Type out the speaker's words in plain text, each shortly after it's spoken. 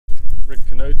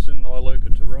Knudsen, Illuka,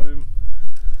 Taroom.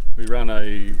 We run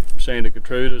a Santa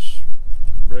Gertrudis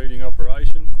breeding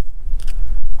operation.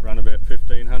 Run about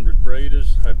 1,500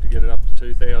 breeders. Hope to get it up to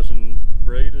 2,000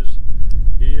 breeders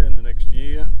here in the next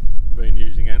year. We've been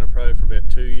using Anapro for about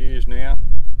 2 years now,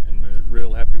 and we're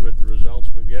real happy with the results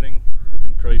we're getting. We've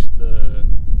increased the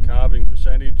calving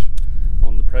percentage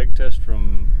on the preg test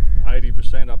from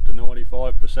 80% up to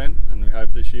 95%, and we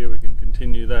hope this year we can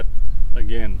continue that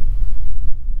again.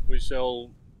 We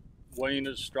sell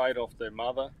weaners straight off their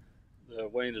mother. The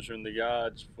weaners are in the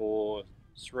yards for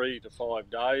 3 to 5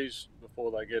 days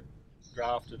before they get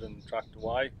drafted and trucked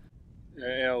away.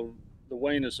 The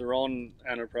weaners are on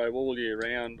Anapro all year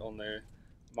round on their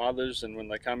mothers, and when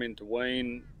they come in to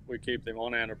wean, we keep them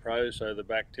on Anapro so the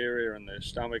bacteria in their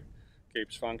stomach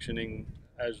keeps functioning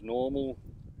as normal,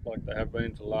 like they have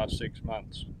been for the last 6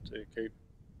 months, to keep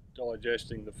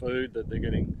digesting the food that they're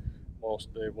getting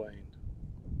whilst they're weaned.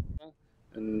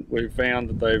 And we've found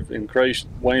that they've increased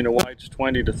weaner weights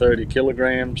 20 to 30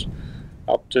 kilograms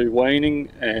up to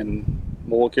weaning, and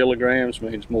more kilograms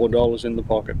means more dollars in the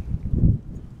pocket.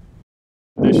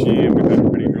 This year we've had a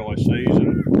pretty dry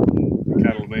season. The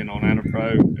cattle have been on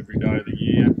Anapro every day of the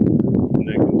year, and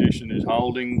their condition is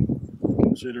holding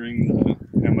considering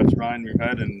how much rain we've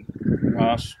had and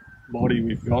grass body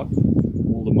we've got.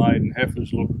 All the maiden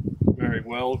heifers look very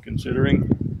well considering,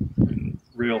 and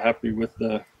real happy with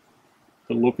the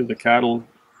look of the cattle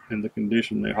and the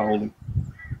condition they're holding.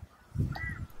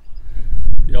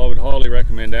 Yeah, I would highly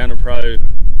recommend Anapro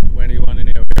to anyone in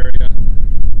our area.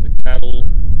 The cattle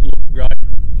look great.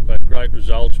 We've had great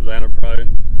results with Anapro.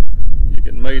 You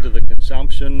can meter the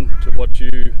consumption to what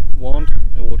you want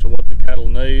or to what the cattle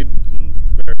need, and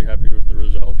very happy with the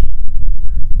results.